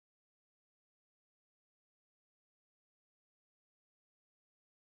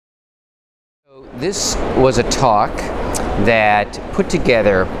This was a talk that put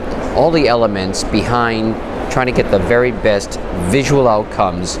together all the elements behind trying to get the very best visual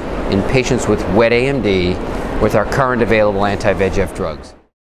outcomes in patients with wet AMD with our current available anti-VEGF drugs.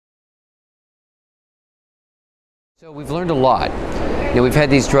 So we've learned a lot. We've had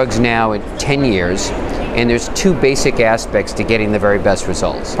these drugs now in 10 years, and there's two basic aspects to getting the very best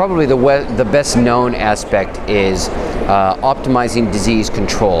results. Probably the best known aspect is optimizing disease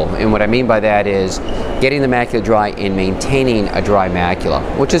control. And what I mean by that is getting the macula dry and maintaining a dry macula,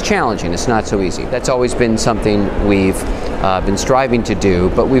 which is challenging. It's not so easy. That's always been something we've been striving to do,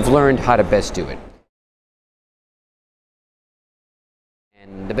 but we've learned how to best do it.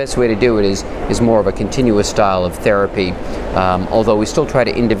 And the best way to do it is more of a continuous style of therapy, although we still try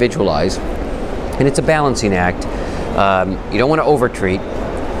to individualize. And it's a balancing act. You don't want to overtreat,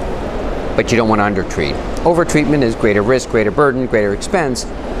 but you don't want to undertreat. Overtreatment is greater risk, greater burden, greater expense,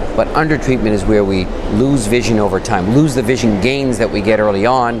 but undertreatment is where we lose vision over time, lose the vision gains that we get early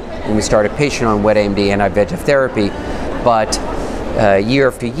on when we start a patient on wet AMD anti-VEGF therapy. But year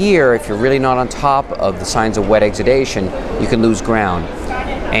after year, if you're really not on top of the signs of wet exudation, you can lose ground.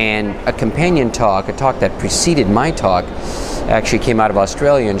 And a companion talk, a talk that preceded my talk, actually came out of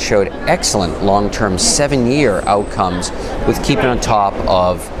Australia and showed excellent long-term 7-year outcomes with keeping on top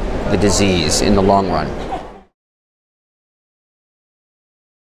of the disease in the long run.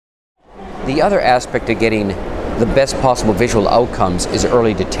 The other aspect of getting the best possible visual outcomes is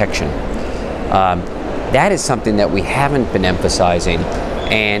early detection. That is something that we haven't been emphasizing,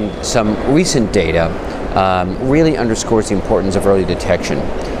 and some recent data really underscores the importance of early detection.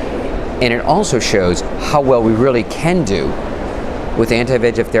 And it also shows how well we really can do with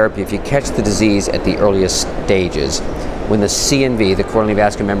anti-VEGF therapy if you catch the disease at the earliest stages, when the CNV, the corneal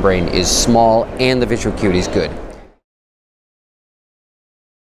vascular membrane, is small and the visual acuity is good.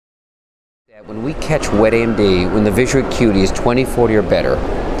 When we catch wet AMD, when the visual acuity is 20/40 or better,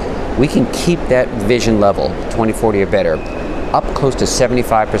 we can keep that vision level, 20/40 or better, up close to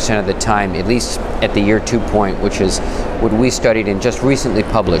 75% of the time, at least at the year 2 point, which is what we studied and just recently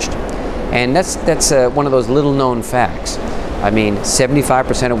published. And that's one of those little known facts. I mean,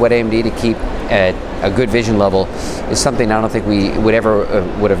 75% of wet AMD to keep at a good vision level is something I don't think we would ever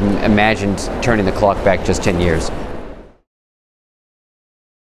would have imagined turning the clock back just 10 years.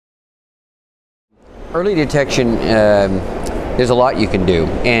 Early detection, there's a lot you can do,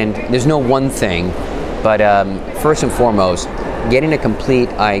 and there's no one thing, but first and foremost, getting a complete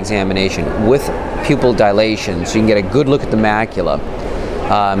eye examination with pupil dilation so you can get a good look at the macula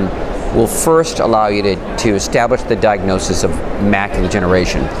will first allow you to establish the diagnosis of macular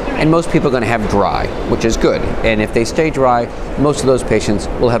degeneration. And most people are going to have dry, which is good. And if they stay dry, most of those patients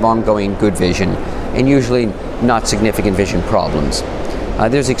will have ongoing good vision and usually not significant vision problems.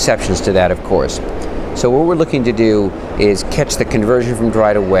 There's exceptions to that, of course. So what we're looking to do is catch the conversion from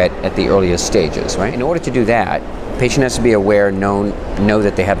dry to wet at the earliest stages, right? In order to do that, the patient has to be aware, know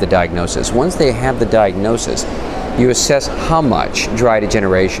that they have the diagnosis. Once they have the diagnosis, you assess how much dry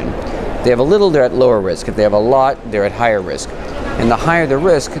degeneration. If they have a little, they're at lower risk. If they have a lot, they're at higher risk. And the higher the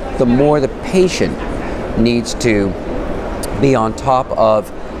risk, the more the patient needs to be on top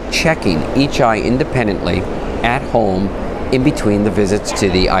of checking each eye independently at home in between the visits to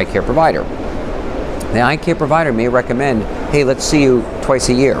the eye care provider. The eye care provider may recommend, hey, let's see you twice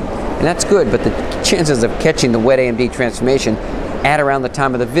a year. And that's good, but the chances of catching the wet AMD transformation at around the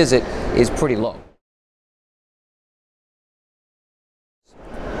time of the visit is pretty low.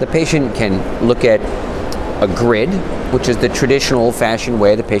 The patient can look at a grid, which is the traditional old-fashioned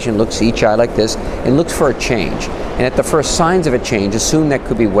way. The patient looks each eye like this and looks for a change. And at the first signs of a change, assume that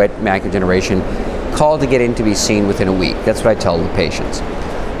could be wet macular degeneration, call to get in to be seen within a week. That's what I tell the patients.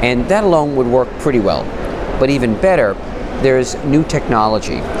 And that alone would work pretty well. But even better, there's new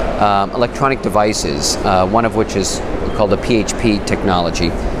technology, electronic devices, one of which is called the PHP technology,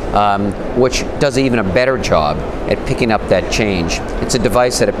 which does even a better job at picking up that change. It's a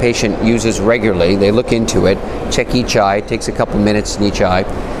device that a patient uses regularly. They look into it, check each eye, it takes a couple minutes in each eye,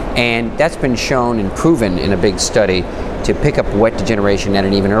 and that's been shown and proven in a big study to pick up wet degeneration at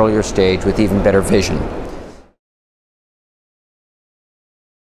an even earlier stage with even better vision.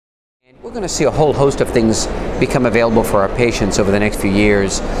 We're going to see a whole host of things become available for our patients over the next few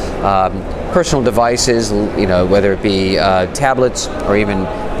years. Personal devices, whether it be tablets or even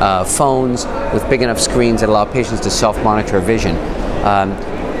phones with big enough screens that allow patients to self-monitor vision.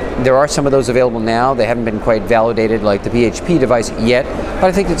 There are some of those available now. They haven't been quite validated like the PHP device yet, but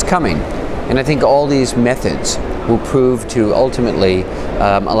I think it's coming. And I think all these methods will prove to ultimately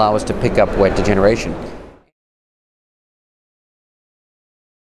allow us to pick up wet degeneration.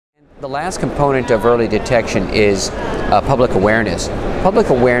 The last component of early detection is public awareness. Public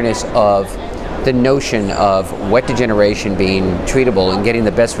awareness of the notion of wet degeneration being treatable and getting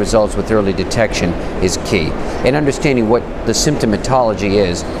the best results with early detection is key. And understanding what the symptomatology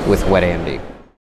is with wet AMD.